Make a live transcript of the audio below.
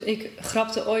Ik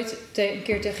grapte ooit een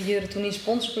keer tegen Jure toen hij een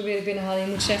sponsor probeerde binnenhalen.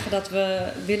 Je moet zeggen dat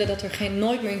we willen dat er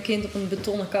nooit meer een kind op een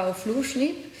betonnen koude vloer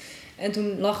sliep. En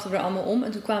toen lachten we er allemaal om.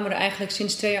 En toen kwamen we er eigenlijk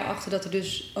sinds 2 jaar achter dat er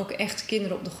dus ook echt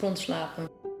kinderen op de grond slapen.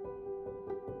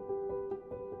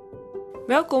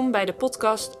 Welkom bij de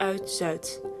podcast uit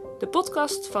Zuid. De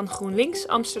podcast van GroenLinks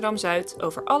Amsterdam-Zuid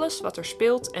over alles wat er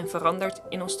speelt en verandert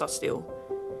in ons stadsdeel.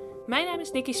 Mijn naam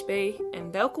is Nikki Spee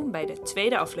en welkom bij de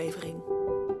 2e aflevering.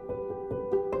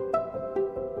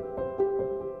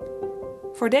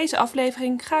 Voor deze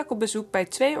aflevering ga ik op bezoek bij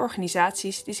 2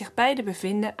 organisaties die zich beide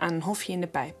bevinden aan een hofje in de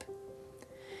pijp.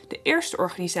 De eerste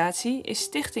organisatie is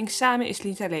Stichting Samen is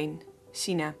niet alleen,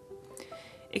 SINA.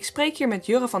 Ik spreek hier met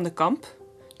Jurre van den Kamp,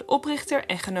 de oprichter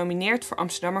en genomineerd voor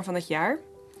Amsterdammer van het jaar,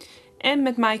 en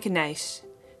met Maaike Nijs.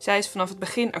 Zij is vanaf het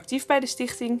begin actief bij de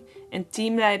stichting en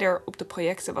teamleider op de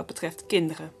projecten wat betreft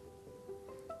kinderen.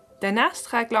 Daarnaast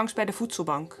ga ik langs bij de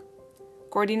voedselbank.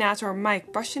 Coördinator Mike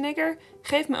Paschenegger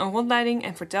geeft me een rondleiding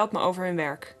en vertelt me over hun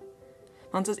werk.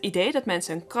 Want het idee dat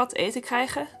mensen een krat eten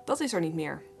krijgen, dat is er niet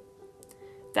meer.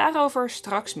 Daarover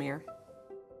straks meer.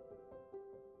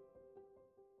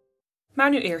 Maar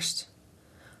nu eerst.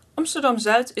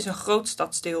 Amsterdam-Zuid is een groot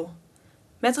stadsdeel.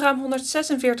 Met ruim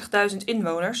 146.000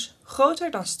 inwoners,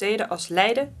 groter dan steden als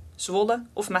Leiden, Zwolle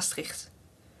of Maastricht.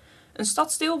 Een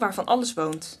stadsdeel waarvan alles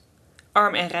woont.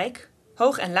 Arm en rijk,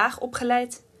 hoog en laag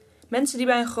opgeleid, mensen die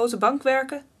bij een grote bank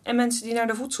werken en mensen die naar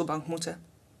de voedselbank moeten.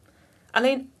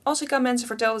 Alleen als ik aan mensen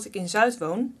vertel dat ik in Zuid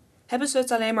woon, hebben ze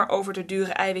het alleen maar over de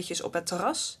dure eiwitjes op het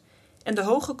terras en de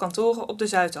hoge kantoren op de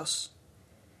Zuidas.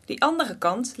 Die andere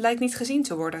kant lijkt niet gezien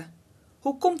te worden.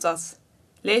 Hoe komt dat?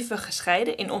 Leven we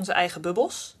gescheiden in onze eigen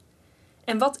bubbels?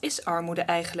 En wat is armoede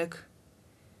eigenlijk?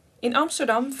 In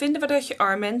Amsterdam vinden we dat je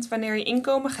arm bent wanneer je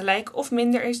inkomen gelijk of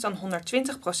minder is dan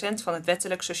 120% van het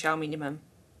wettelijk sociaal minimum.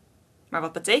 Maar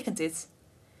wat betekent dit?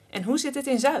 En hoe zit dit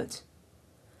in Zuid?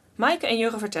 Maaike en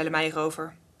Jurre vertellen mij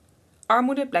hierover.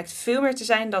 Armoede blijkt veel meer te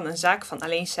zijn dan een zaak van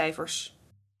alleen cijfers.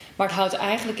 Maar het houdt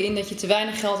eigenlijk in dat je te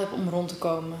weinig geld hebt om rond te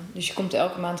komen. Dus je komt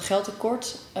elke maand geld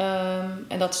tekort.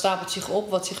 En dat stapelt zich op,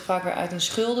 wat zich vaak weer uit in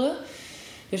schulden.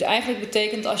 Dus eigenlijk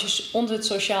betekent als je onder het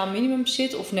sociaal minimum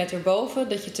zit of net erboven,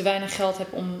 dat je te weinig geld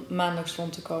hebt om maandelijks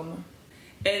rond te komen.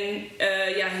 En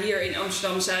hier in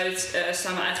Amsterdam-Zuid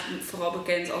staan we eigenlijk vooral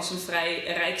bekend als een vrij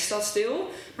rijk stadsdeel.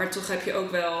 Maar toch heb je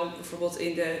ook wel, bijvoorbeeld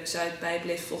in de Zuidpijp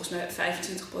leeft volgens mij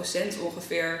 25%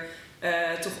 ongeveer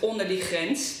toch onder die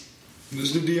grens.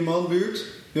 Dus de Diamantbuurt?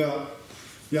 Ja.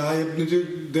 Ja, je hebt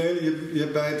natuurlijk je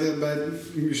hebt bij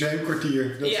het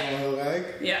museumkwartier, dat is al heel rijk.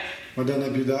 Ja. Maar dan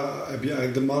heb je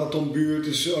eigenlijk de Marathonbuurt,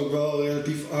 is ook wel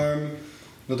relatief arm.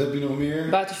 Wat heb je nog meer?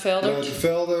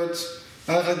 Buitenveldert.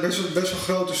 Eigenlijk best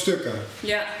wel grote stukken.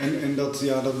 Ja. En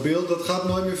dat beeld dat gaat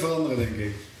nooit meer veranderen, denk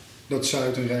ik. Dat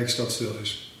Zuid een rijk stadsdeel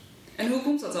is. En hoe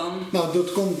komt dat dan? Nou,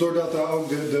 dat komt doordat daar ook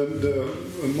de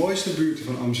mooiste buurten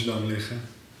van Amsterdam liggen.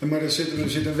 Maar er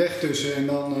zit een weg tussen en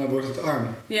dan wordt het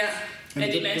arm. Ja, en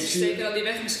die mensen steken dan die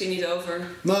weg misschien niet over?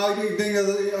 Nou, ik denk dat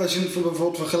als je het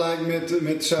bijvoorbeeld vergelijkt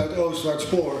met Zuidoost, waar het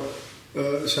spoor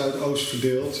Zuidoost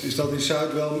verdeelt, is dat in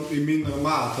Zuid wel in mindere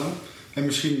mate. En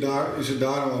misschien is het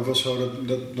daarom ook wel zo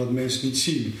dat mensen het niet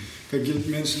zien. Kijk,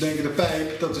 mensen denken de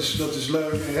pijp, dat is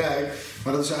leuk en rijk,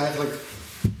 maar dat is eigenlijk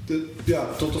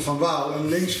tot de Van Wouw en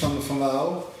links van de Van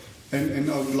Wouw.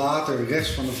 En ook later, rechts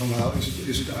van de Van Wouw,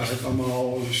 is het eigenlijk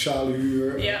allemaal sociale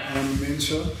huur, arme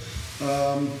mensen.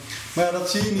 Maar ja, dat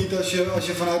zie je niet als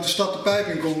je vanuit de stad de pijp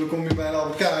in komt. Dan kom je bij de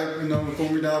Albert Kuip en dan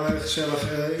kom je daar bij de gezellig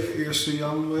eerste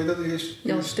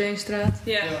Jan Steenstraat.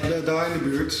 Ja. Daar in de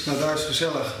buurt. Nou, daar is het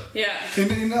gezellig. Ja.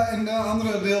 In de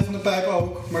andere deel van de pijp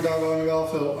ook, maar daar wonen wel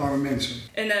veel arme mensen.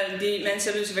 En die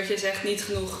mensen hebben dus, wat je zegt, niet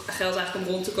genoeg geld eigenlijk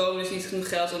om rond te komen. Dus niet genoeg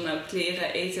geld om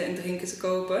kleren, eten en drinken te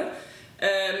kopen.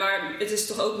 Maar het is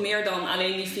toch ook meer dan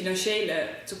alleen die financiële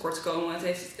tekortkomen. Het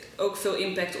heeft ook veel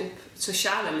impact op het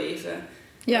sociale leven.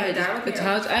 Ja, het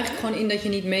houdt eigenlijk gewoon in dat je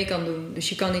niet mee kan doen. Dus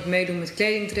je kan niet meedoen met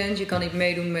kledingtrends, je kan niet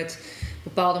meedoen met een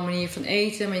bepaalde manier van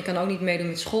eten. Maar je kan ook niet meedoen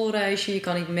met schoolreizen, je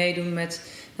kan niet meedoen met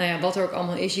wat er ook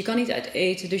allemaal is. Je kan niet uit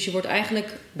eten, dus je wordt eigenlijk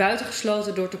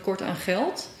buitengesloten door tekort aan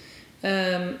geld.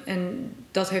 En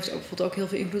dat heeft ook bijvoorbeeld ook heel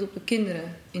veel invloed op de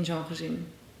kinderen in zo'n gezin.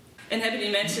 En hebben die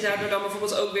mensen daardoor dan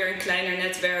bijvoorbeeld ook weer een kleiner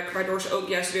netwerk, waardoor ze ook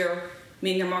juist weer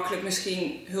minder makkelijk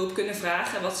misschien hulp kunnen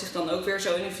vragen, wat zich dan ook weer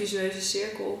zo in een visueuze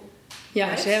cirkel.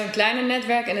 Ja, ze hebben een kleiner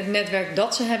netwerk en het netwerk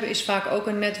dat ze hebben is vaak ook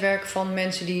een netwerk van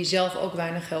mensen die zelf ook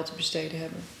weinig geld te besteden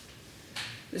hebben.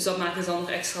 Dus dat maakt het dan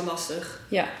nog extra lastig.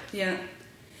 Ja.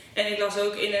 En ik las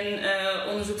ook in een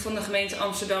onderzoek van de gemeente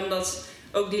Amsterdam dat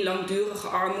ook die langdurige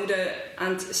armoede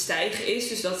aan het stijgen is.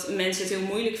 Dus dat mensen het heel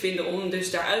moeilijk vinden om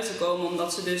dus daaruit te komen,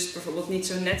 omdat ze dus bijvoorbeeld niet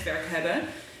zo'n netwerk hebben.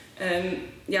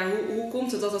 Hoe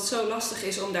komt het dat het zo lastig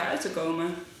is om daaruit te komen?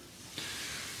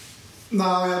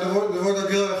 Nou ja, er wordt ook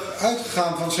heel erg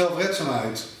uitgegaan van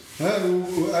zelfredzaamheid.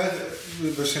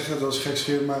 We zeggen dat als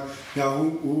gekscherend, maar ja,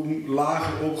 hoe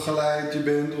lager opgeleid je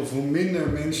bent of hoe minder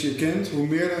mensen je kent, hoe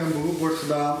meer er een beroep wordt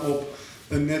gedaan op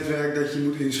een netwerk dat je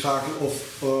moet inschakelen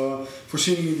of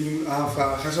voorzieningen die je moet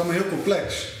aanvragen. Dat is allemaal heel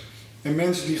complex. En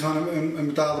mensen die gewoon een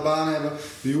betaalde baan hebben,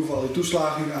 die hoeven al die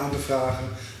toeslagen niet aan te vragen.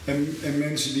 En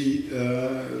mensen die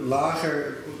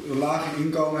lager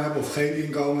inkomen hebben of geen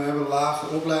inkomen hebben,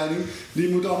 lage opleiding, die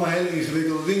moeten allemaal hele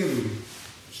ingewikkelde dingen doen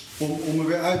om er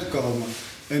weer uit te komen.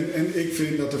 En ik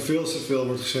vind dat er veel te veel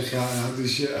wordt gezegd, het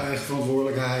is je eigen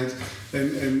verantwoordelijkheid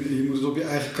en je moet het op je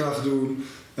eigen kracht doen.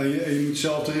 En je moet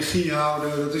zelf de regie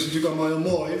houden. Dat is natuurlijk allemaal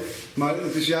heel mooi. Maar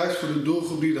het is juist voor de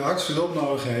doelgroep die de hardste hulp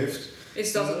nodig heeft.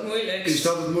 Is dat het moeilijkst? Is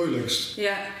dat het moeilijkst.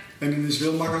 Ja. En dan is het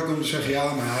heel makkelijk om te zeggen,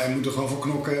 maar je moet er gewoon voor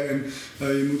knokken. En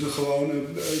je moet er gewoon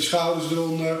schouders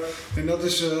eronder. En dat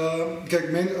is,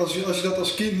 kijk, als je dat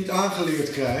als kind niet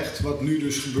aangeleerd krijgt. Wat nu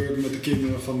dus gebeurt met de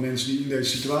kinderen van mensen die in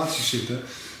deze situatie zitten.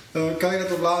 Kan je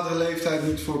dat op latere leeftijd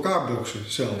niet voor elkaar boksen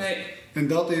zelf. Nee. En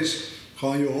dat is...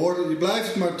 Gewoon, je blijft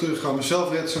het maar terugkomen.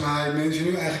 Zelfredzaamheid, mensen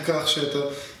in hun eigen kracht zetten.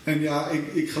 En ja,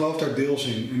 ik geloof daar deels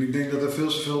in. En ik denk dat er veel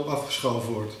te veel op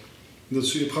afgeschoven wordt.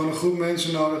 Je hebt gewoon een groep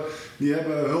mensen nodig, die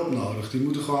hebben hulp nodig. Er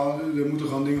moeten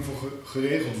gewoon dingen voor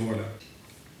geregeld worden.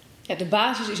 Ja, de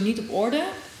basis is niet op orde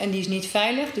en die is niet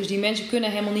veilig. Dus die mensen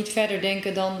kunnen helemaal niet verder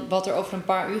denken dan wat er over een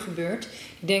paar uur gebeurt.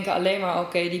 Die denken alleen maar,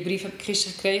 oké, die brief heb ik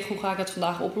gisteren gekregen, hoe ga ik het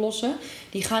vandaag oplossen?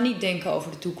 Die gaan niet denken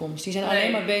over de toekomst. Die zijn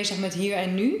alleen maar bezig met hier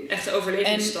en nu. Echt de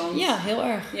overlevingsstand. Ja, heel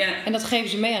erg. Ja. En dat geven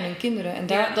ze mee aan hun kinderen.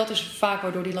 En dat is vaak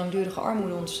waardoor die langdurige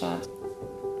armoede ontstaat.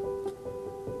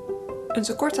 Een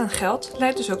tekort aan geld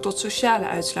leidt dus ook tot sociale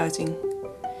uitsluiting.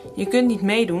 Je kunt niet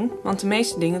meedoen, want de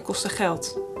meeste dingen kosten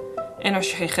geld. En als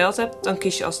je geen geld hebt, dan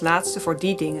kies je als laatste voor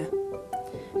die dingen.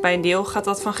 Bij een deel gaat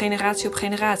dat van generatie op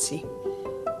generatie.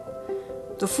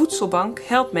 De voedselbank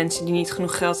helpt mensen die niet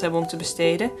genoeg geld hebben om te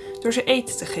besteden door ze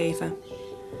eten te geven.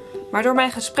 Maar door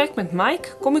mijn gesprek met Mike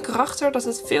kom ik erachter dat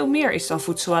het veel meer is dan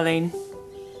voedsel alleen.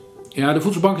 Ja, de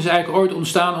voedselbank is eigenlijk ooit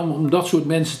ontstaan om dat soort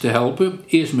mensen te helpen.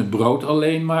 Eerst met brood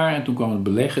alleen maar en toen kwam het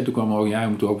beleggen. Toen kwam ook, we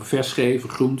moeten ook vers geven,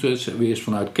 groenten. Weer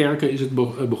vanuit kerken is het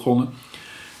begonnen.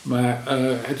 Maar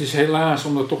het is helaas,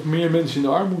 omdat toch meer mensen in de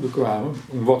armoede kwamen,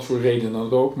 om wat voor reden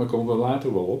dan ook, maar komen we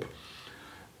later wel op,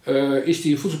 is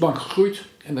die voedselbank gegroeid.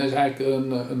 En dat is eigenlijk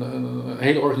een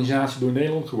hele organisatie door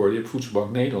Nederland geworden. Je hebt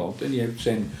Voedselbank Nederland en die heeft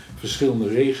zijn verschillende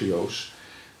regio's.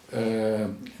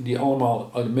 Die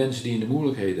allemaal de mensen die in de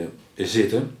moeilijkheden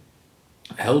zitten,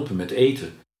 helpen met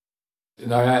eten.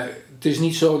 Nou ja, het is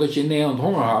niet zo dat je in Nederland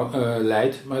honger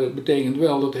lijdt, maar dat betekent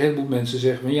wel dat een heleboel mensen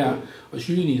zeggen van ja, als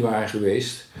jullie niet waren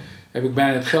geweest, heb ik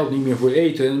bijna het geld niet meer voor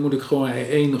eten en dan moet ik gewoon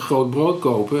 1 groot brood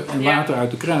kopen en water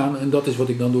uit de kraan en dat is wat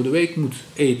ik dan door de week moet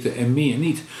eten en meer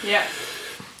niet. Ja.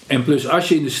 En plus als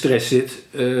je in de stress zit,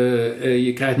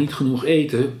 je krijgt niet genoeg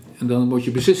eten en dan wordt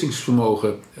je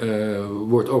beslissingsvermogen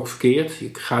wordt ook verkeerd. Je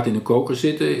gaat in een koker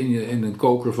zitten, in een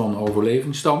koker van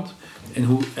overlevingsstand.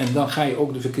 En dan ga je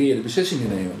ook de verkeerde beslissingen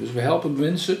nemen. Dus we helpen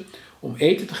mensen om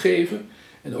eten te geven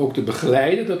en ook te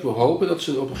begeleiden, dat we hopen dat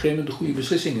ze op een gegeven moment de goede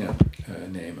beslissingen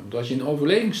nemen. Want als je in een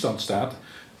overlevingsstand staat,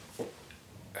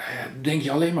 denk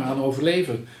je alleen maar aan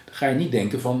overleven. Dan ga je niet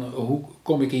denken van hoe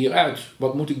kom ik hieruit?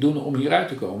 Wat moet ik doen om hieruit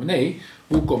te komen? Nee,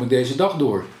 hoe kom ik deze dag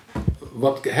door?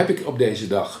 Wat heb ik op deze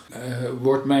dag?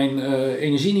 Wordt mijn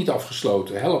energie niet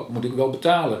afgesloten? Help, moet ik wel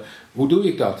betalen? Hoe doe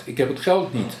ik dat? Ik heb het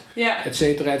geld niet. Ja.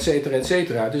 Etcetera, etcetera,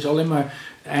 etcetera. Het is alleen maar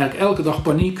eigenlijk elke dag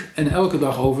paniek en elke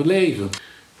dag overleven.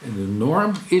 En de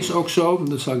norm is ook zo,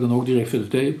 dat zal ik dan ook direct verder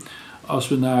vertellen. Als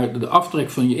we naar de aftrek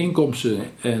van je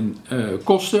inkomsten en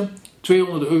kosten,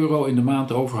 €200 in de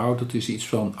maand overhoudt, dat is iets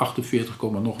van 48,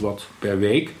 nog wat per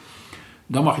week,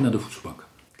 dan mag je naar de voedselbank.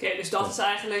 Oké, dus dat is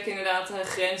eigenlijk inderdaad een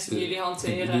grens die jullie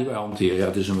hanteren. Die wij hanteren, ja.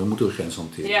 Dus we moeten een grens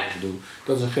hanteren. Ja.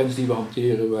 Dat is een grens die we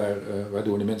hanteren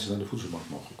waardoor de mensen naar de voedselbank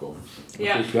mogen komen.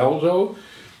 Ja. Het is wel zo,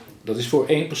 dat is voor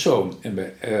 1 persoon. En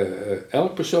bij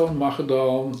elk persoon mag er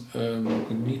dan, moet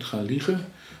ik niet gaan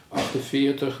liegen,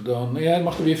 48, dan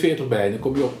mag er weer 40 bij. Dan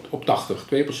kom je op 80.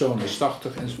 2 personen is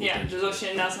 80 enzovoort. Ja, dus als je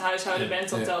inderdaad een huishouden bent,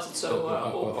 dan telt het zo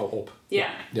op. Ja.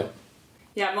 Ja.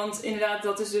 Ja, want inderdaad,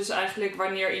 dat is dus eigenlijk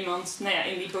wanneer iemand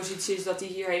in die positie is dat hij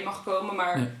hierheen mag komen.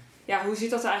 Maar hoe ziet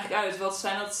dat er eigenlijk uit?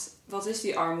 Wat is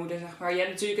die armoede, zeg maar? Je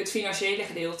hebt natuurlijk het financiële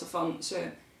gedeelte van ze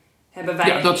hebben wij.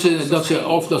 Ja,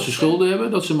 dat ze schulden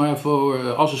hebben, dat ze maar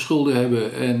als ze schulden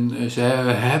hebben en ze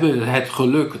hebben het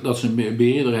geluk dat ze een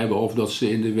beheerder hebben of dat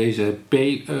ze in de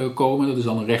WZP komen. Dat is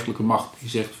dan een rechtelijke macht die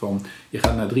zegt van je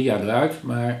gaat na 3 jaar eruit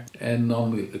en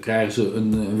dan krijgen ze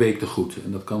een week te goed.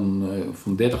 En dat kan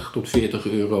van 30 tot 40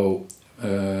 euro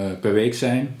per week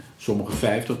zijn. Sommige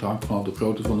 50, het hangt van de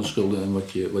grootte van de schulden en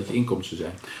wat je inkomsten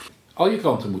zijn. Al je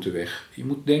kranten moeten weg. Je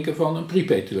moet denken van een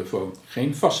prepaid telefoon,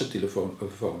 geen vaste telefoon.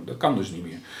 Dat kan dus niet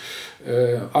meer.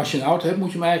 Als je een auto hebt,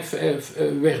 moet je hem eigenlijk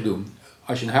wegdoen.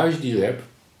 Als je een huisdier hebt,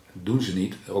 dat doen ze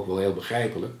niet, ook wel heel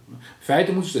begrijpelijk. In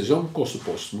feite moeten ze zo'n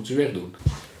kostenpost moeten ze wegdoen.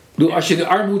 Als je de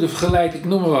armoede vergelijkt, ik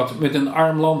noem maar wat, met een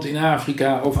arm land in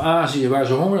Afrika of Azië waar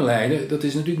ze honger lijden, dat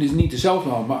is natuurlijk niet dezelfde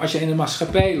hand. Maar als je in een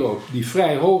maatschappij loopt die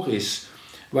vrij hoog is,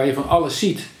 waar je van alles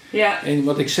ziet. Ja. En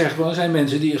wat ik zeg, er zijn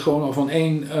mensen die gewoon van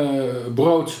 1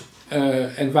 brood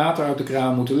en water uit de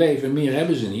kraan moeten leven. En meer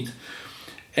hebben ze niet.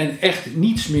 En echt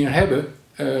niets meer hebben.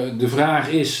 De vraag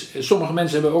is, sommige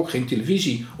mensen hebben ook geen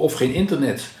televisie of geen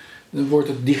internet. Dan wordt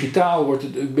het digitaal,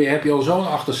 heb je al zo'n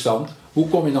achterstand. Hoe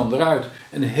kom je dan eruit?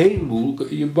 Een heleboel,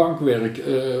 je bankwerk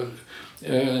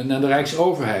naar de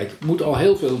Rijksoverheid. Moet al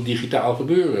heel veel digitaal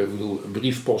gebeuren. Ik bedoel,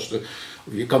 briefposten.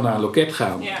 Je kan naar een loket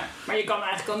gaan. Ja, maar je kan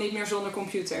eigenlijk al niet meer zonder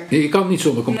computer. Nee, je kan niet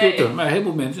zonder computer. Nee. Maar heel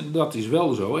veel mensen, dat is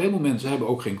wel zo. Heel veel mensen hebben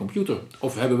ook geen computer.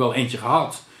 Of hebben wel eentje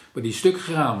gehad. Maar die is stuk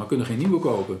gegaan, maar kunnen geen nieuwe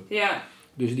kopen. Ja.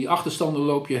 Dus die achterstanden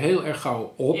loop je heel erg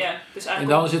gauw op. Ja, dus en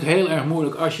dan is het heel erg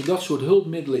moeilijk als je dat soort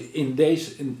hulpmiddelen in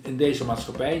deze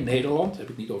maatschappij, in Nederland, heb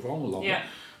ik niet over andere landen,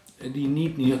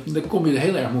 dan kom je er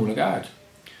heel erg moeilijk uit.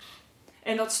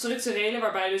 En dat structurele,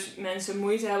 waarbij dus mensen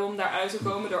moeite hebben om daaruit te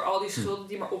komen door al die schulden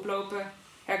die maar oplopen.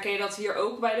 Herken je dat hier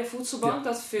ook bij de voedselbank?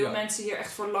 Dat veel mensen hier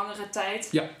echt voor langere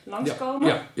tijd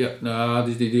langskomen? Ja.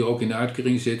 Nou, die ook in de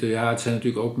uitkering zitten. Ja, het zijn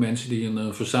natuurlijk ook mensen die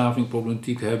een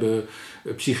verslavingproblematiek hebben,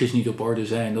 psychisch niet op orde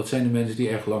zijn. Dat zijn de mensen die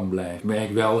erg lang blijven. Ik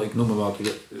merk wel, ik noem maar wat,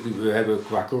 we hebben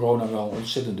qua corona wel een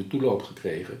ontzettende toeloop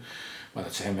gekregen. Maar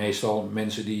dat zijn meestal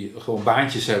mensen die gewoon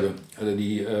baantjes hebben.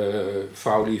 Die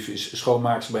vrouwlief is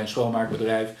schoonmaakster bij een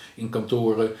schoonmaakbedrijf in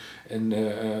kantoren. En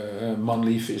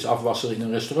manlief is afwasser in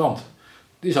een restaurant.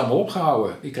 Die is allemaal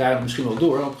opgehouden. Die krijgen het misschien wel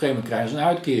door. En op een gegeven moment krijgen ze een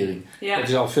uitkering. Ja. Dat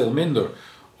is al veel minder.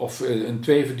 Of een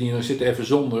tweeverdiener zit even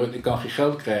zonder. Die kan geen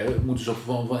geld krijgen. Moeten ze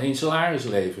van 1 salaris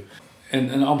leven.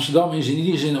 En Amsterdam is in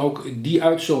die zin ook die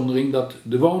uitzondering dat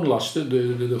de woonlasten,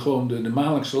 de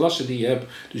maandelijkse lasten die je hebt,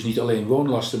 dus niet alleen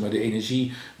woonlasten, maar de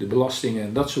energie, de belastingen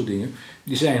en dat soort dingen,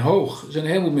 die zijn hoog. Er zijn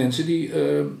heel veel mensen die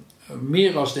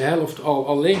meer dan de helft al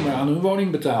alleen maar aan hun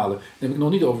woning betalen. Dan heb ik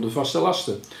nog niet over de vaste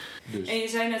lasten. Dus. En je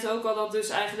zei net ook al dat dus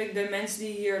eigenlijk de mensen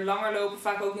die hier langer lopen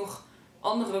vaak ook nog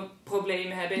andere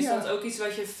problemen hebben. Is dat ook iets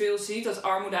wat je veel ziet, dat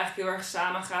armoede eigenlijk heel erg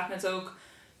samengaat met ook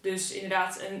dus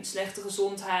inderdaad een slechte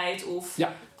gezondheid of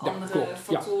andere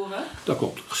factoren? Ja, dat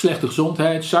klopt. Slechte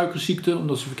gezondheid, suikerziekte,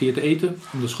 omdat ze verkeerd eten.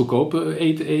 Omdat ze goedkoop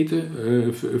eten.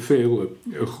 Veel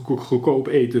goedkoop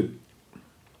eten.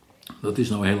 Dat is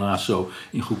nou helaas zo.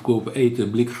 In goedkoop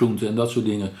eten, blikgroenten en dat soort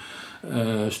dingen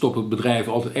stoppen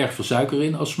bedrijven altijd erg veel suiker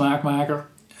in als smaakmaker.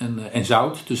 En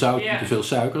zout, te zout en te veel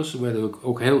suikers. Er werden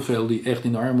ook heel veel die echt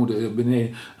in de armoede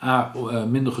beneden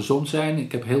minder gezond zijn.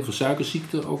 Ik heb heel veel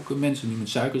suikerziekten, ook mensen die met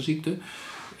suikerziekte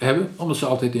hebben. Omdat ze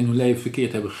altijd in hun leven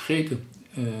verkeerd hebben gegeten,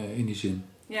 in die zin.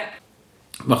 Ja.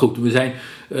 Maar goed, we zijn,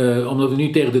 omdat we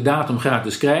nu tegen de datum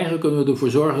gratis krijgen, kunnen we ervoor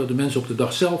zorgen dat de mensen op de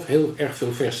dag zelf heel erg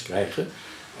veel vers krijgen.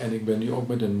 En ik ben nu ook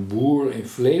met een boer in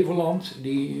Flevoland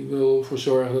die wil ervoor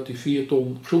zorgen dat hij 4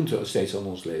 ton groente steeds aan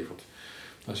ons levert.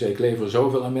 Dan zeg ik lever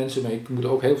zoveel aan mensen, maar ik moet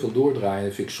ook heel veel doordraaien.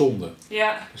 Dat vind ik zonde.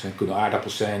 Ja. Kunnen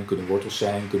aardappels zijn, kunnen wortels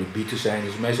zijn, kunnen bieten zijn.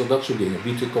 Dus meestal dat soort dingen.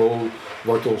 Bieten, kool,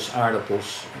 wortels,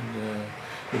 aardappels.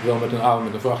 En, ik wel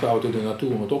met een vrachtauto er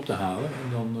naartoe om het op te halen.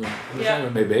 En dan zijn we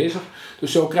mee bezig.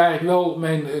 Dus zo krijg ik wel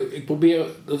ik probeer,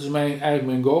 dat is eigenlijk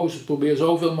mijn goal. Ik probeer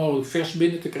zoveel mogelijk vers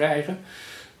binnen te krijgen.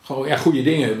 Gewoon goede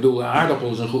dingen. Ik bedoel,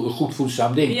 aardappel is een goed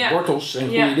voedzaam ding. Ja. Wortels zijn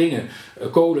goede dingen.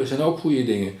 Kolen zijn ook goede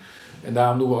dingen. En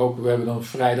daarom doen we hebben dan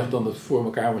vrijdag dan het voor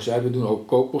elkaar maar zijn. We doen ook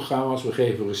kookprogramma's, we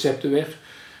geven recepten weg.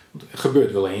 Want het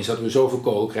gebeurt wel eens dat we zoveel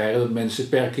kool krijgen dat mensen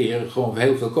per keer gewoon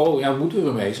heel veel kool. Ja, wat moeten we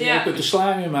ermee? Ja. Je kunt er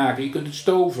sla mee maken, je kunt het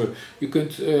stoven, je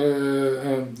kunt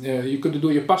er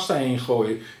door je pasta heen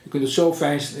gooien. Je kunt het zo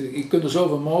fijn, je kunt er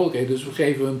zoveel mogelijkheden. Dus we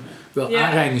geven hem wel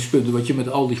aanreikingspunten wat je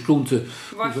met al die groenten.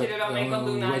 Wat je er dan mee kan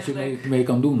doen eigenlijk. Wat je mee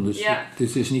kan doen. Dus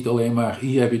het is niet alleen maar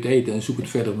hier heb je het eten en zoek het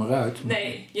verder maar uit.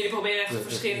 Nee, jullie proberen echt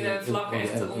verschillende vlakken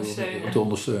te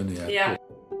ondersteunen. Ja.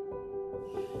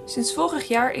 Sinds vorig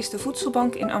jaar is de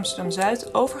voedselbank in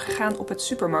Amsterdam-Zuid overgegaan op het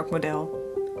supermarktmodel.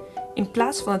 In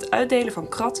plaats van het uitdelen van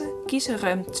kratten kiezen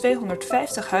ruim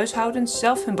 250 huishoudens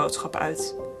zelf hun boodschappen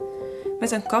uit.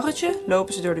 Met een karretje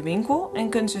lopen ze door de winkel en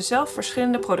kunnen ze zelf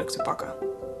verschillende producten pakken.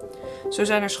 Zo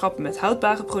zijn er schappen met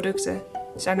houdbare producten,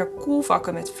 zijn er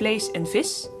koelvakken met vlees en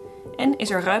vis en is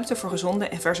er ruimte voor gezonde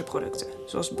en verse producten,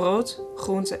 zoals brood,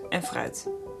 groenten en fruit.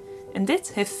 En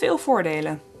dit heeft veel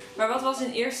voordelen. Maar wat was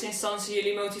in eerste instantie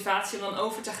jullie motivatie om dan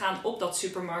over te gaan op dat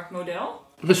supermarktmodel?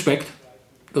 Respect.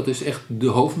 Dat is echt de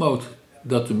hoofdmoot.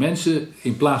 Dat de mensen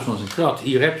in plaats van zijn krat,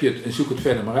 hier heb je het en zoek het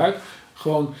verder maar uit.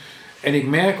 Gewoon, en ik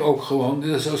merk ook gewoon,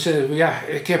 dat ze zeggen, ja,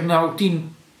 ik heb nou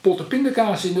 10 potten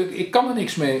pindakaas ik kan er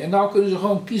niks mee. En nou kunnen ze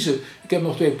gewoon kiezen. Ik heb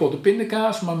nog 2 potten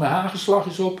pindakaas, maar mijn hagelslag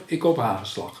is op, ik koop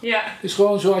hagelslag. Ja. Het is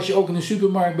gewoon zoals je ook in een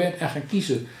supermarkt bent en gaat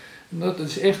kiezen. Dat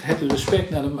is echt het respect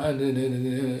naar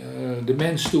de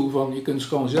mens toe. Van, je kunt het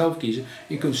gewoon zelf kiezen.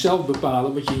 Je kunt zelf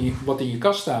bepalen wat in je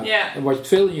kast staat. Ja. En wat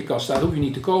veel in je kast staat, hoef je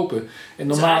niet te kopen. En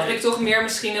Dus eigenlijk toch meer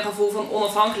misschien een gevoel van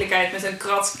onafhankelijkheid. Met een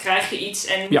krat krijg je iets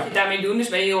en moet je het daarmee doen. Dus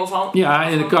ben je heel afhankelijk. Ja,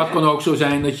 en de krat kan ook zo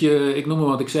zijn dat je... Ik noem maar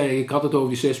wat ik zei. Ik had het over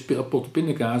die 6 potten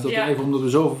pindakaas. Dat even omdat er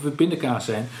zoveel pindakaas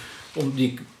zijn. Om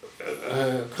die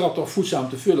krat toch voedzaam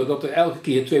te vullen. Dat er elke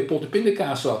keer 2 potten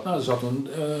pindakaas zat. Nou, er zat een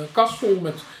kast vol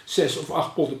met 6 of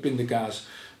 8 potten pindakaas.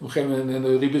 Op een gegeven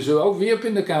moment riepen ze ook weer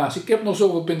pindakaas. Ik heb nog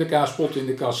zoveel pindakaaspotten in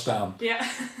de kast staan. Ja.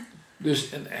 Dus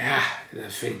ja,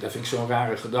 dat vind ik zo'n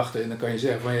rare gedachte. En dan kan je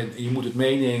zeggen, van, je moet het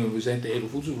meenemen. We zijn tegen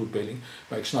voedselverspilling.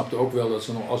 Maar ik snapte ook wel dat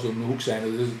ze nog, als ze op een hoek zijn,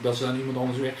 dat ze aan iemand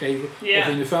anders weggeven of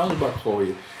in de vuilnisbak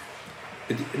gooien.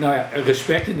 Nou ja,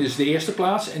 respect is de eerste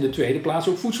plaats. En de tweede plaats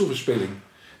ook voedselverspilling.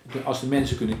 Als de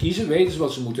mensen kunnen kiezen, weten ze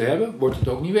wat ze moeten hebben, wordt het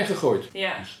ook niet weggegooid.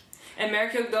 Ja. En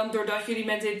merk je ook dan, doordat jullie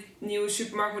met dit nieuwe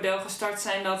supermarktmodel gestart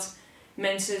zijn, dat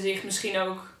mensen zich misschien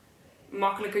ook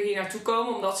makkelijker hier naartoe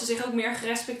komen, omdat ze zich ook meer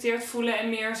gerespecteerd voelen en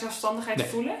meer zelfstandigheid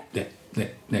voelen?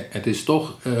 Nee. Het is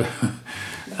toch...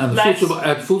 aan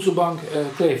de voedselbank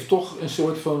kleeft toch een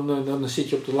soort van... dan zit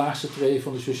je op de laagste tree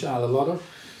van de sociale ladder.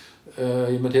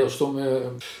 Je bent heel stom...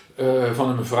 van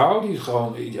een mevrouw die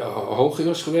gewoon hoger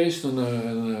is geweest,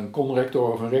 een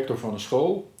conrector of een rector van een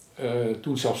school,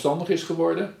 toen zelfstandig is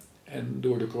geworden. En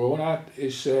door de corona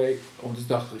is zij, omdat ik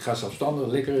dacht, ik ga zelfstandig,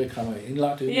 lekker, ik ga me in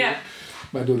laten huren. Ja.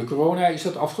 Maar door de corona is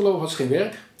dat afgelopen, had ze geen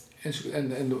werk.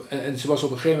 En ze was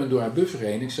op een gegeven moment door haar buffer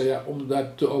heen. Ik zei, ja, om dat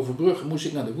te overbruggen moest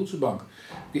ik naar de voedselbank.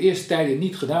 De eerste tijden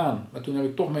niet gedaan, maar toen heb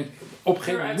ik toch op een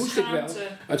gegeven moment moest ik wel.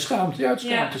 Uit schaamte.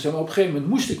 Maar op een gegeven moment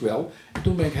moest ik wel. En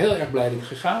toen ben ik heel erg blij dat ik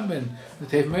gegaan ben.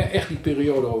 Het heeft me echt die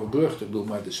periode overbrugd. Ik bedoel,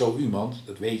 maar zo iemand,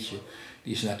 dat weet je,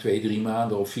 die is na 2, 3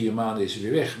 maanden of 4 maanden is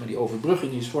weer weg. Maar die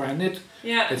overbrugging is voor haar net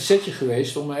het setje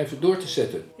geweest om even door te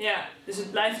zetten. Ja, dus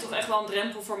het blijft toch echt wel een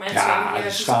drempel voor mensen om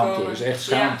hier schaamte. te komen. Het is echt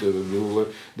schaamte. Ik bedoel,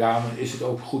 daarom is het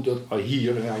ook goed dat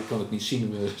hier, ik kan het niet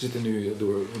zien, we zitten nu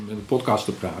door met een podcast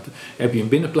te praten, heb je een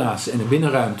binnenplaats en een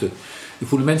binnenruimte. Die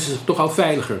voelen mensen zich toch al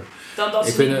veiliger. Dan dat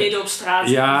ze niet midden op straat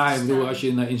ja, ik bedoel, als je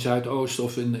in Zuidoost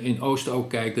of in Oost ook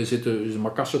kijkt, dan zit er een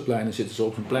Marcasseplein, dan zitten ze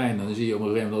op een plein. En dan zie je op een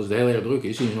gegeven moment, als het heel erg druk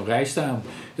is, zie je zo'n rij staan.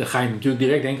 Dan ga je natuurlijk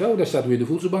direct denken, oh, daar staat weer de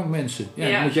voedselbank mensen.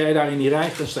 Dan moet jij daar in die rij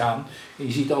gaan staan en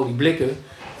je ziet al die blikken.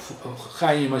 Ga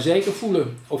je maar zeker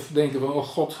voelen. Of denken van, oh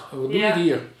god, wat doe ik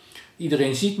hier?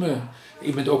 Iedereen ziet me.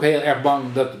 Ik ben ook heel erg bang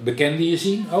dat bekenden je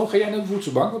zien. Oh, ga jij naar de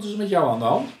voedselbank? Wat is er met jou aan de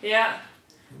hand? Ja.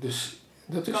 Dus...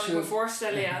 Dat kan ik me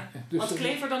voorstellen, ja. Dus want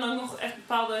kleven er dan ook nog echt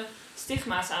bepaalde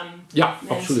stigma's aan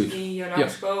mensen die hier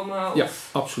langskomen? Of... Ja,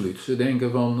 absoluut. Ze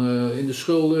denken van in de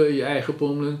schulden, je eigen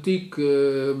problematiek,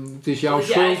 het is jouw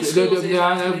schuld.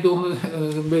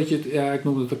 Een beetje, ik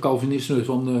noem het de Calvinisme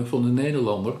van de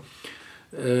Nederlander.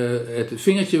 Het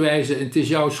vingertje wijzen, het is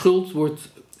jouw schuld, wordt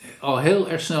al heel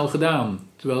erg snel gedaan.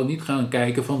 Terwijl we niet gaan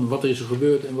kijken van wat is er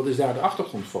gebeurd en wat is daar de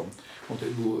achtergrond van. Want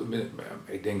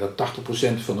ik denk dat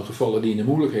 80% van de gevallen die in de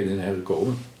moeilijkheden zijn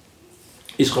gekomen,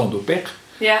 is gewoon door pech.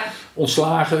 Ja.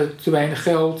 Ontslagen, te weinig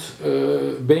geld,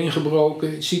 been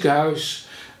gebroken, ziekenhuis,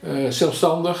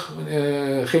 zelfstandig,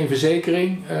 geen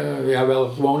verzekering. Wel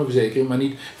een gewone verzekering, maar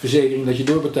niet verzekering dat je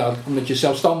doorbetaalt omdat je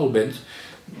zelfstandig bent.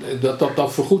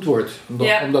 Dat vergoed wordt.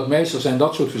 Omdat meestal zijn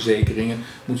dat soort verzekeringen,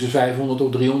 moeten ze 500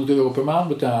 of 300 euro per maand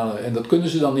betalen. En dat kunnen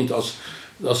ze dan niet als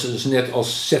ze net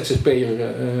als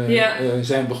ZZP'er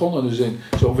zijn begonnen. Dus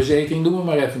zo'n verzekering doen we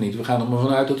maar even niet. We gaan er maar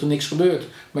vanuit dat er niks gebeurt.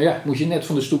 Maar ja, moet je net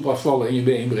van de stoep afvallen en je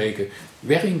been breken.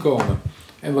 Weginkomen.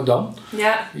 En wat dan?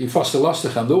 Ja. Je vaste lasten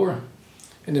gaan door.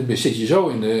 En dan zit je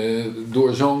zo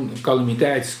door zo'n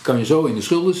calamiteit kan je zo in de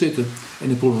schulden zitten. In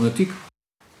de problematiek.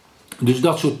 Dus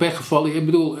dat soort pechgevallen, ik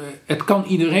bedoel, het kan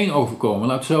iedereen overkomen,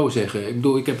 laat ik het zo zeggen. Ik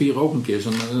bedoel, ik heb hier ook een keer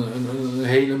zo'n een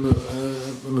hele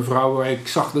mevrouw waar ik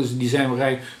zag, die zijn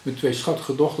rij met 2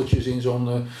 schattige dochtertjes in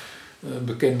zo'n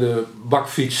bekende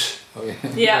bakfiets.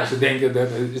 Ja. Ze denken,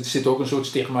 het zit ook een soort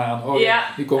stigma aan.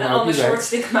 Die komen een uit ander die wijk. soort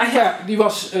stigma. Ja, die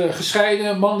was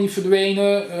gescheiden, man die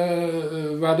verdwenen,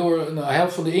 waardoor een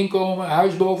helft van de inkomen,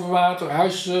 huis boven water,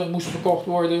 huis moest verkocht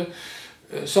worden.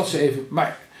 Zat ze even.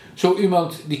 Maar zo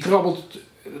iemand die krabbelt,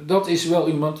 dat is wel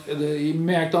iemand, je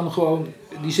merkt dan gewoon,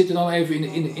 die zitten dan even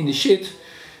in de shit.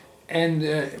 En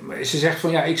ze zegt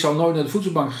van ik zou nooit naar de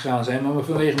voedselbank gegaan zijn, maar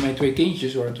vanwege mijn 2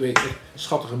 kindjes, waren 2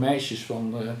 schattige meisjes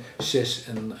van 6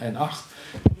 en 8,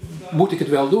 moet ik het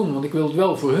wel doen, want ik wil het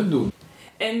wel voor hun doen.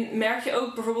 En merk je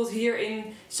ook bijvoorbeeld hier in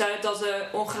Zuid dat de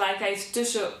ongelijkheid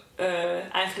tussen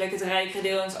eigenlijk het rijkere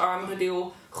deel en het armere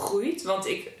deel groeit? Want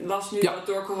ik las nu dat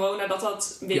door corona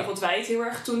dat wereldwijd heel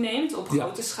erg toeneemt op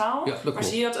grote schaal. Ja, maar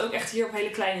zie je dat ook echt hier op hele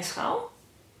kleine schaal?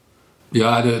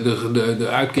 Ja, de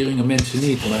uitkeringen mensen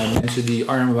niet, maar mensen die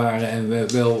arm waren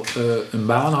en wel een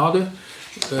baan hadden,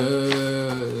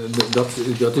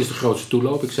 dat is de grootste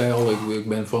toeloop. Ik zei al, ik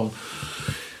ben van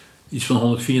iets van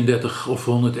 134 of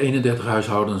 131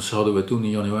 huishoudens hadden we toen in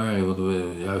januari, want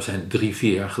we zijn 3-4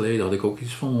 jaar geleden, had ik ook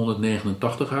iets van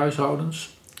 189 huishoudens.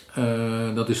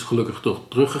 Dat is gelukkig toch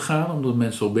teruggegaan, omdat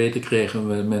mensen het al beter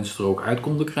kregen en mensen er ook uit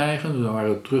konden krijgen. Dus we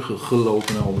waren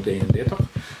teruggelopen naar 131.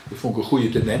 Dat vond ik een goede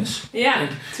tendens. Ja,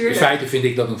 tuurlijk. In feite vind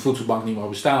ik dat een voedselbank niet meer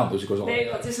bestaat. Dus ik was al,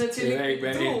 dat is natuurlijk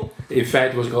het doel. In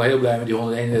feite was ik al heel blij met die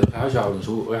 131 huishoudens,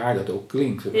 hoe raar dat ook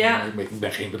klinkt. Ja. Ik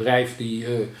ben geen bedrijf die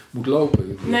moet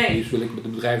lopen. Nee. Liefst wil ik met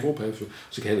een bedrijf opheffen,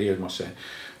 als ik heel eerlijk mag zijn.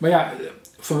 Maar ja,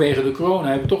 vanwege de corona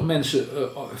hebben toch mensen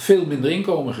veel minder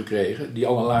inkomen gekregen die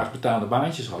al een laagstbestaande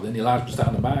baantjes hadden. En die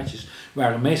laagstbestaande baantjes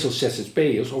waren meestal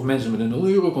ZZP'ers of mensen met een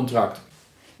 0-urencontract.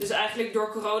 Dus eigenlijk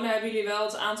door corona hebben jullie wel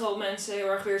het aantal mensen heel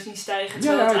erg weer zien stijgen?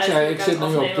 Ja, ik zit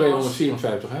nu op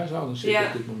 254 huishoudens op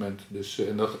dit moment. Dus,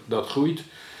 en dat groeit.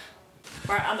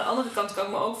 Maar aan de andere kant kan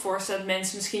ik me ook voorstellen dat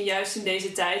mensen misschien juist in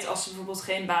deze tijd, als ze bijvoorbeeld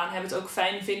geen baan hebben, het ook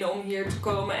fijn vinden om hier te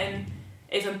komen en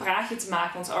even een praatje te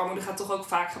maken. Want armoede gaat toch ook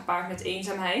vaak gepaard met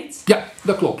eenzaamheid. Ja,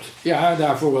 dat klopt. Ja,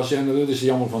 daarvoor was, en dat is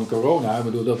jammer van corona. Ik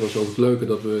bedoel, dat was ook het leuke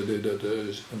dat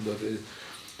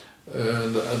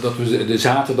we de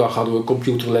zaterdag hadden we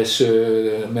computerles.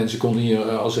 Mensen konden hier,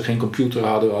 als ze geen computer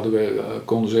hadden,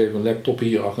 konden ze even een laptop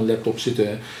hier achter een laptop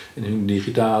zitten en hun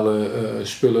digitale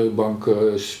spullen,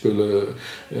 bankspullen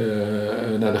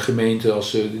naar de gemeente. Als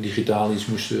ze digitaal iets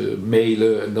moesten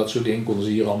mailen en dat soort dingen konden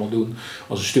ze hier allemaal doen.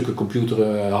 Als ze stukken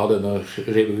computer hadden, dan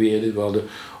repareerden. We hadden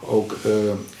ook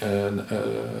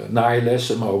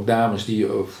naaillessen, maar ook dames die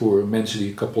voor mensen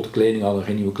die kapotte kleding hadden,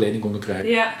 geen nieuwe kleding konden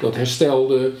krijgen. Dat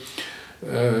herstelde.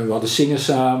 We hadden zingen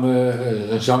samen,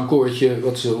 een zangkoortje,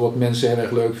 wat mensen heel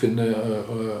erg leuk vinden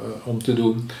om te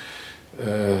doen.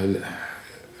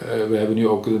 We hebben nu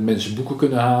ook mensen boeken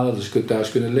kunnen halen, dus ze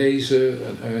thuis kunnen lezen,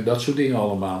 dat soort dingen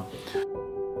allemaal.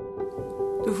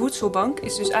 De voedselbank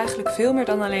is dus eigenlijk veel meer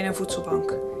dan alleen een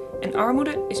voedselbank. En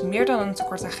armoede is meer dan een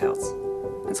tekort aan geld.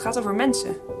 Het gaat over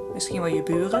mensen, misschien wel je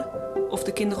buren of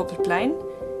de kinderen op het plein,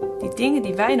 die dingen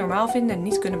die wij normaal vinden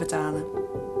niet kunnen betalen.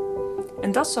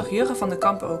 En dat zag Jurre van den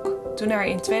Kamp ook, toen hij er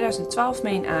in 2012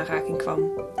 mee in aanraking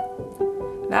kwam.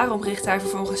 Waarom richtte hij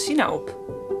vervolgens Sina op?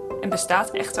 En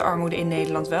bestaat echte armoede in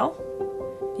Nederland wel?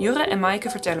 Jurre en Maaike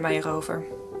vertellen mij erover.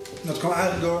 Dat kwam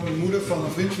eigenlijk door mijn moeder van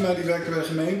een vriend van mij, die werkte bij de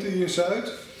gemeente hier in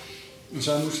Zuid. En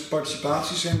zij moest het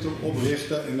participatiecentrum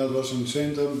oprichten en dat was een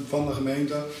centrum van de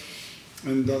gemeente.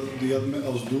 En die had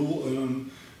als doel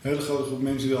een hele grote groep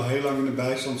mensen die al heel lang in de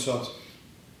bijstand zat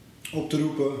op te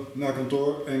roepen naar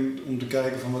kantoor en om te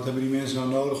kijken van wat hebben die mensen nou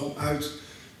nodig om uit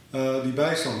die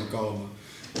bijstand te komen.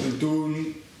 En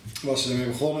toen was ze ermee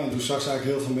begonnen en toen zag ze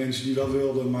eigenlijk heel veel mensen die dat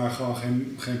wilden, maar gewoon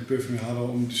geen puff meer hadden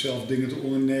om zelf dingen te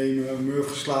ondernemen, murf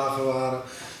geslagen waren.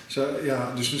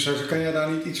 Dus toen zei ze, kan jij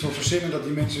daar niet iets van verzinnen dat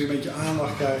die mensen weer een beetje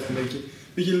aandacht krijgen, een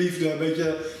beetje liefde, een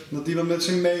beetje dat iemand met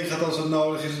ze meegaat als dat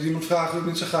nodig is, dat iemand vraagt hoe het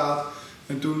met ze gaat.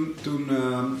 En toen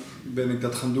ben ik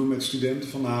dat gaan doen met studenten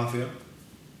van de HVA.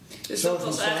 Dus dat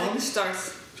was eigenlijk de start?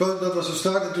 Dat was de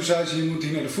start en toen zei ze, je moet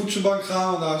hier naar de voedselbank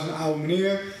gaan, want daar is een oude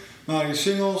meneer, Marius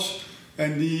Singels.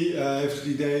 En die heeft het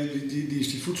idee, die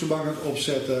is die voedselbank aan het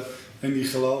opzetten en die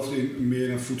gelooft in meer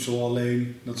dan voedsel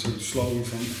alleen. Dat is de slogan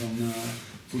van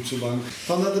voedselbank.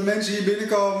 Van dat de mensen hier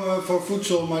binnenkomen voor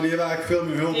voedsel, maar die hebben eigenlijk veel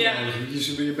meer hulp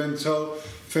nodig. Je bent zo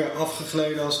ver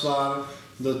afgegleden als het ware,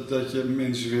 dat je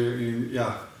mensen weer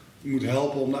moet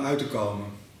helpen om eruit te komen.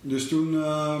 Dus toen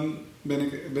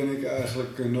ben ik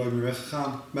eigenlijk nooit meer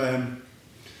weggegaan bij hem.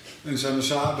 En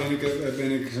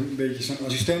ben ik een beetje zijn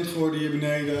assistent geworden hier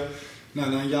beneden.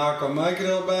 Nou, na een jaar kwam Maaike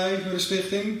er al bij de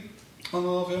stichting. 1,5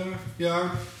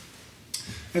 jaar.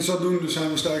 En zodoende zijn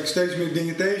we eigenlijk steeds meer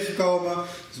dingen tegengekomen.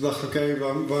 Dus ik dacht, oké,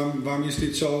 waarom is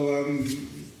dit zo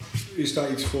is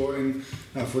daar iets voor.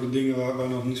 En voor de dingen waar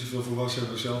nog niet zoveel voor was,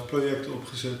 hebben we zelf projecten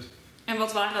opgezet. En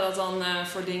wat waren dat dan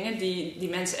voor dingen die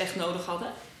mensen echt nodig hadden?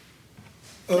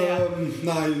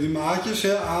 Die maatjes,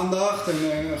 aandacht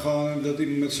en gewoon dat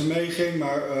iemand met ze meeging.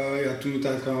 Maar toen de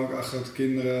tijd kwam ik achter dat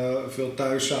kinderen veel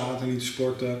thuis zaten en niet te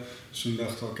sporten. Dus toen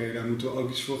dachten we, oké, daar moeten we ook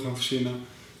iets voor gaan verzinnen.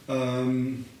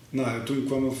 Toen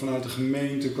kwam er vanuit de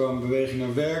gemeente Beweging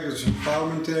naar Werk. Dat is een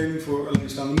empowerment training voor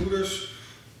alleenstaande moeders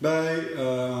bij.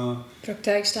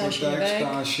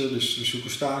 Praktijkstage, dus we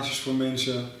zoeken stages voor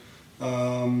mensen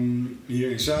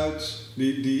hier in Zuid.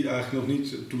 Die eigenlijk nog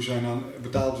niet toe zijn aan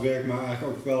betaald werk, maar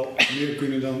eigenlijk ook wel meer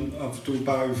kunnen dan af en toe een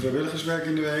paar uur vrijwilligerswerk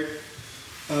in de week.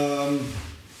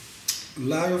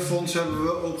 Luierfonds hebben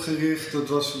we opgericht. Dat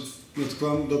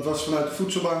was vanuit de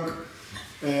voedselbank.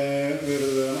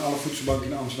 Werden aan alle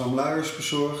voedselbanken in Amsterdam luiers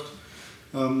bezorgd.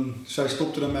 Zij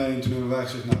stopte daarmee en toen hebben wij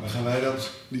gezegd, dan gaan wij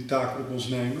die taak op ons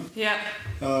nemen. Ja.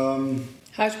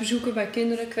 Huisbezoeken bij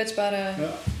kinderen,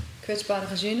 kwetsbare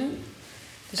gezinnen.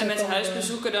 Dus en met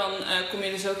huisbezoeken dan kom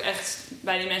je dus ook echt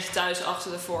bij die mensen thuis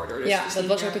achter de voordeur. Dus dat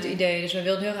was ook het idee. Dus we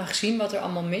wilden heel graag zien wat er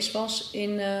allemaal mis was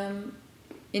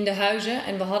in de huizen.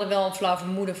 En we hadden wel een flauw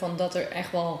vermoeden van dat er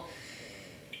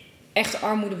echt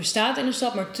armoede bestaat in de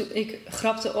stad. Maar ik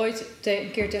grapte ooit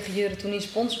een keer tegen Jurre toen hij een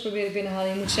sponsor probeerde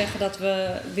binnenhalen. Je moet zeggen dat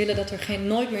we willen dat er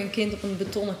nooit meer een kind op een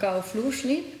betonnen koude vloer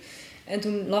sliep. En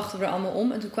toen lachten we er allemaal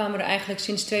om. En toen kwamen we er eigenlijk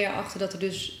sinds 2 jaar achter dat er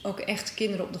dus ook echt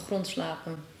kinderen op de grond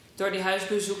slapen. Door die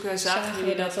huisbezoeken zagen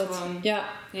jullie dat gewoon... Ja,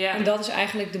 en dat is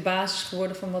eigenlijk de basis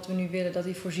geworden van wat we nu willen. Dat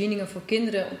die voorzieningen voor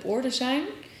kinderen op orde zijn.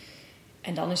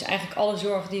 En dan is eigenlijk alle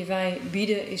zorg die wij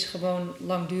bieden is gewoon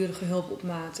langdurige hulp op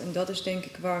maat. En dat is denk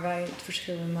ik waar wij het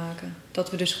verschil in maken. Dat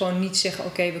we dus gewoon niet zeggen,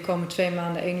 oké, we komen 2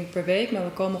 maanden 1 uur per week. Maar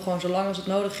we komen gewoon zo lang als het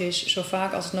nodig is, zo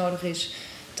vaak als het nodig is,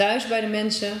 thuis bij de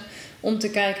mensen. Om te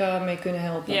kijken waar we mee kunnen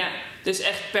helpen. Ja, dus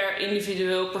echt per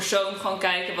individueel persoon gewoon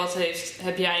kijken wat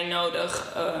heb jij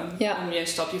nodig om je een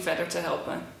stapje verder te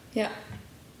helpen. Ja.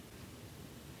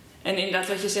 En inderdaad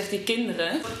wat je zegt, die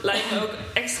kinderen, lijkt me ook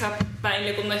extra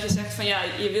pijnlijk omdat je zegt van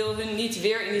je wil hun niet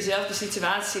weer in diezelfde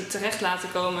situatie terecht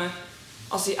laten komen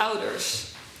als die ouders.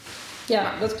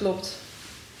 Ja, dat klopt.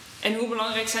 En hoe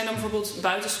belangrijk zijn dan bijvoorbeeld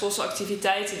buitenschoolse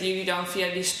activiteiten die jullie dan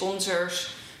via die sponsors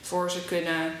voor ze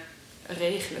kunnen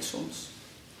regelen soms?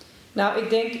 Nou, ik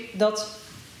denk dat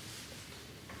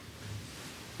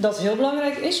dat heel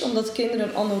belangrijk is, omdat kinderen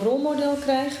een ander rolmodel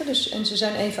krijgen. En ze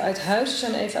zijn even uit huis, ze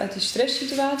zijn even uit die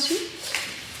stresssituatie.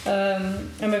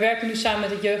 En we werken nu samen met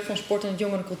het Jeugdfonds Sport en het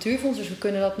Jongeren Cultuurfonds. Dus we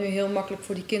kunnen dat nu heel makkelijk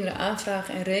voor die kinderen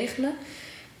aanvragen en regelen.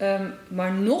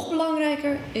 Maar nog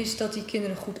belangrijker is dat die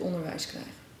kinderen goed onderwijs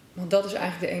krijgen. Want dat is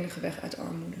eigenlijk de enige weg uit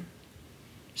armoede.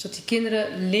 Dus dat die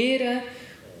kinderen leren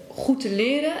goed te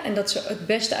leren en dat ze het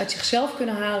beste uit zichzelf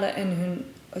kunnen halen en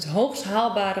het hoogst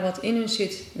haalbare wat in hun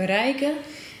zit bereiken.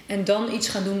 En dan iets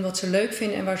gaan doen wat ze leuk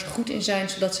vinden en waar ze goed in zijn,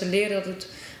 zodat ze leren dat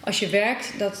als je werkt,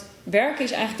 dat werken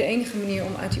is eigenlijk de enige manier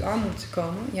om uit die armoede te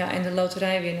komen. Ja, en de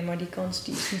loterij winnen, maar die kans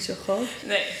die is niet zo groot.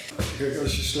 Nee.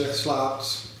 Als je slecht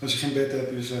slaapt, als je geen bed hebt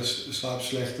en je slaapt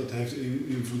slecht, dat heeft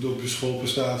invloed op je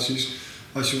schoolprestaties.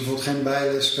 Als je bijvoorbeeld geen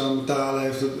bijles kan betalen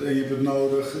en je hebt het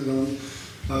nodig, dan...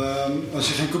 als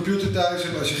je geen computer thuis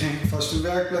hebt, als je geen vaste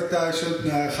werkplek thuis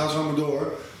hebt, ga zo maar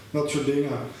door. Dat soort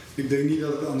dingen. Ik denk niet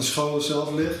dat het aan de scholen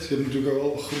zelf ligt. Je hebt natuurlijk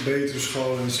wel betere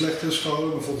scholen en slechtere scholen,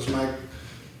 maar volgens mij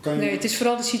kan je... Nee, het is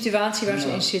vooral de situatie waar ze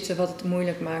in zitten wat het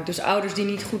moeilijk maakt. Dus ouders die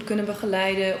niet goed kunnen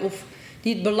begeleiden of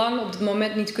die het belang op het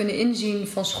moment niet kunnen inzien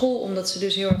van school, omdat ze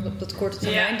dus heel erg op dat korte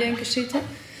termijn denken zitten.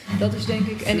 Dat is denk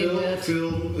ik...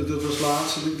 Dat was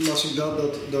laatst, las ik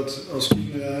dat als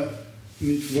kinderen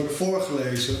niet worden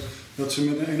voorgelezen, dat ze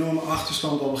met een enorme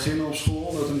achterstand al beginnen op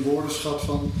school, dat een woordenschat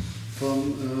van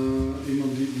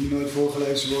iemand die nooit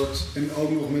voorgelezen wordt en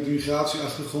ook nog met een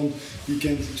migratieachtergrond, die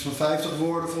kent iets van 50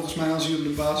 woorden volgens mij als hij op de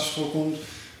basisschool komt.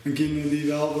 En kinderen die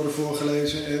wel worden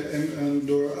voorgelezen en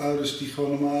door ouders die gewoon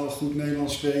normaal goed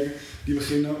Nederlands spreken, die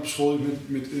beginnen op school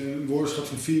met een woordenschat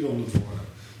van 400 woorden.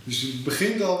 Dus het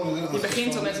begint al met een achterstand. Je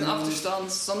begint al met een achterstand,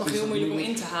 het is dan nog heel moeilijk om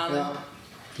in te halen.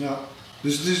 Ja.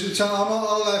 Dus het zijn allemaal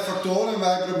allerlei factoren en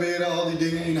wij proberen al die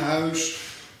dingen in huis,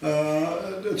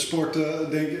 het sporten,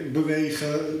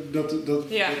 bewegen, dat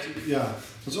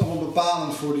is allemaal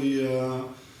bepalend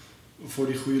voor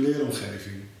die goede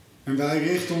leeromgeving. En wij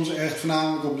richten ons echt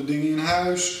voornamelijk op de dingen in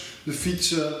huis, de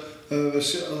fietsen.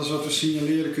 Alles wat we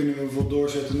signaleren kunnen we bijvoorbeeld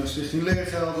doorzetten naar Stichting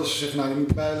Leergeld. Als ze zeggen, je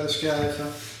moet bijles krijgen,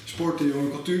 sporten, jonge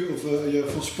cultuur of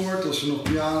van sport. Als ze nog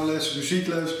pianoles,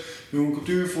 muziekles, jonge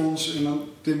cultuurfonds. En dan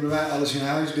timmeren wij alles in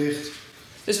huis dicht.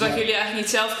 Dus wat jullie eigenlijk niet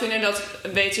zelf kunnen, dat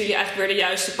weten jullie eigenlijk weer de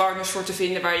juiste partners voor te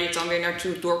vinden waar je het dan weer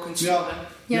naartoe door kunt sturen.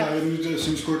 Ja, je hebt nu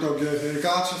sinds kort ook de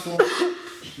educatiefonds.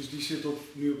 Dus die zit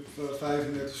nu op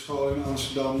 35 scholen in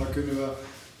Amsterdam. Daar kunnen we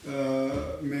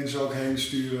mensen ook heen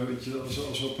sturen. Weet je,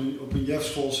 als ze op een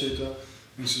JEF-school zitten.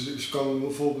 En ze komen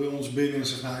bijvoorbeeld bij ons binnen en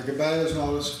zeggen, ik heb bijles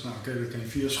nodig. Zeg, oké, dat kan je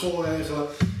via school regelen.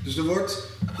 Dus er wordt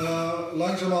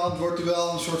langzamerhand wordt er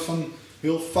wel een soort van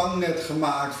heel vangnet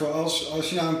gemaakt voor als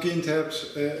je nou een kind hebt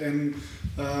en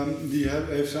die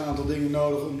heeft een aantal dingen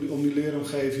nodig om die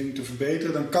leeromgeving te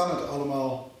verbeteren, dan kan het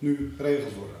allemaal nu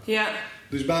geregeld worden. Ja.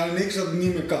 Dus bijna niks dat het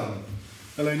niet meer kan.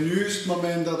 Alleen nu is het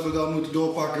moment dat we dan moeten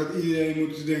doorpakken dat iedereen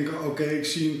moet denken, oké, ik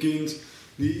zie een kind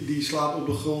die slaapt op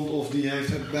de grond of die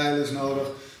heeft bijles nodig,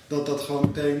 dat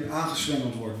gewoon meteen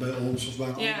aangeswemmeld wordt bij ons of bij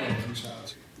een andere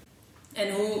organisatie.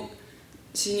 En hoe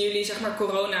zien jullie zeg maar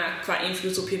corona qua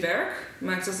invloed op je werk?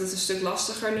 Maakt dat het een stuk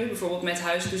lastiger nu? Bijvoorbeeld met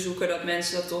huisbezoeken, dat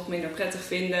mensen dat toch minder prettig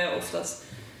vinden? Of dat...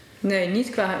 Nee, niet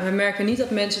qua. We merken niet dat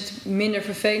mensen het minder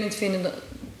vervelend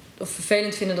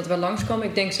vinden dat we langskomen.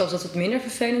 Ik denk zelfs dat we het minder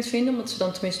vervelend vinden, omdat ze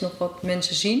dan tenminste nog wat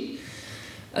mensen zien.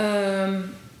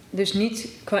 Dus niet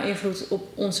qua invloed op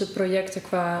onze projecten,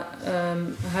 qua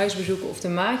huisbezoeken of de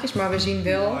maatjes. Maar we zien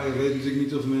wel... Maar je weet natuurlijk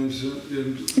niet of mensen...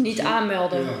 niet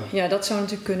aanmelden. Ja, dat zou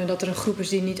natuurlijk kunnen. Dat er een groep is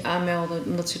die niet aanmelden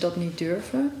omdat ze dat niet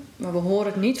durven. Maar we horen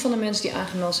het niet van de mensen die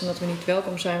aangemeld zijn dat we niet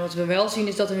welkom zijn. Wat we wel zien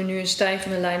is dat er nu een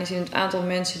stijgende lijn is in het aantal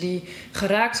mensen die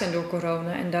geraakt zijn door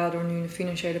corona. En daardoor nu in de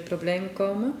financiële problemen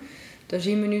komen. Daar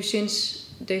zien we nu sinds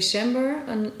december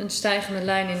een stijgende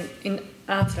lijn in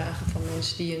aanvragen van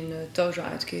mensen die een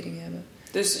TOZO-uitkering hebben.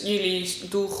 Dus jullie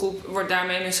doelgroep wordt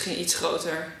daarmee misschien iets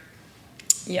groter?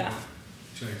 Ja.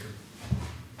 Zeker.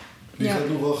 Die gaat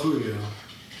nog wel groeien, ja.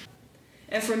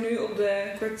 En voor nu op de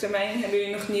korte termijn, hebben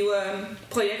jullie nog nieuwe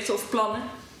projecten of plannen?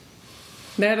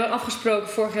 We hebben afgesproken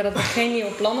vorig jaar dat we geen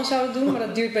nieuwe plannen zouden doen. Maar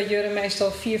dat duurt bij Jurre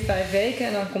meestal 4-5 weken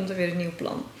en dan komt er weer een nieuw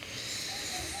plan.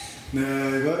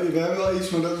 Nee, we hebben wel iets,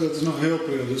 maar dat is nog heel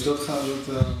pril. Dus dat gaan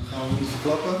we niet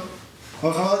verklappen.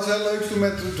 Maar we gaan wel iets heel leuks doen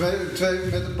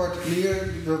met een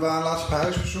particulier. We waren laatst op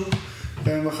huisbezoek.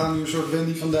 En we gaan nu een soort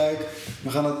Wendy van Dijk. We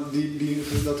gaan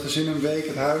dat gezin een week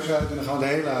het huis uit en dan gaan we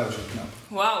het hele huis opknappen.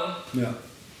 Wauw. Ja.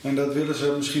 En dat willen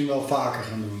ze misschien wel vaker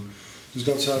gaan doen. Dus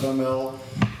dat zou dan wel,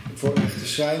 voor echte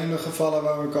schrijnende gevallen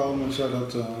waar we komen, zou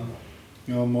dat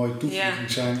een mooie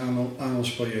toevoeging zijn aan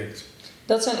ons project.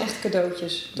 Dat zijn echt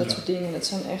cadeautjes, dat soort dingen. Dat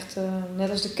zijn echt, net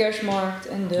als de kerstmarkt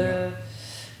en de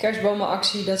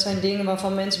kerstbomenactie. Dat zijn dingen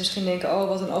waarvan mensen misschien denken, oh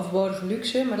wat een overbodige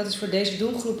luxe. Maar dat is voor deze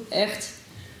doelgroep echt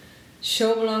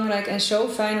zo belangrijk en zo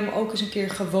fijn om ook eens een keer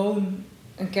gewoon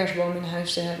een kerstboom in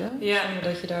huis te hebben. Ja. Zonder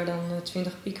dat je daar dan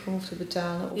 20 piek voor hoeft te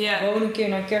betalen. Of Ja. gewoon een keer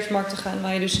naar een kerstmarkt te gaan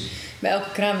waar je dus bij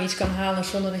elke kraam iets kan halen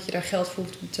zonder dat je daar geld voor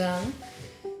hoeft te betalen.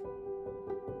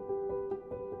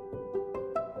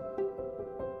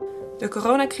 De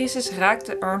coronacrisis raakt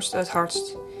de armsten het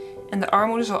hardst. En de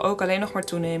armoede zal ook alleen nog maar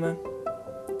toenemen.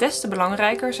 Des te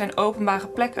belangrijker zijn openbare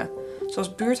plekken,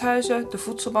 zoals buurthuizen, de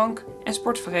voedselbank en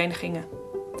sportverenigingen.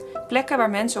 Plekken waar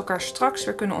mensen elkaar straks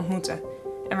weer kunnen ontmoeten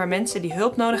en waar mensen die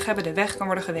hulp nodig hebben de weg kan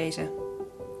worden gewezen.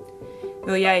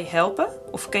 Wil jij helpen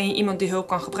of ken je iemand die hulp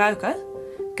kan gebruiken?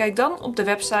 Kijk dan op de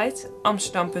website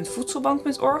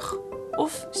amsterdam.voedselbank.org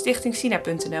of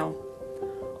stichtingsina.nl.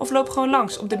 Of loop gewoon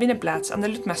langs op de binnenplaats aan de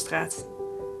Lutmastraat.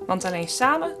 Want alleen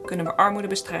samen kunnen we armoede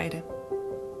bestrijden.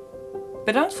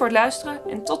 Bedankt voor het luisteren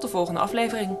en tot de volgende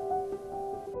aflevering.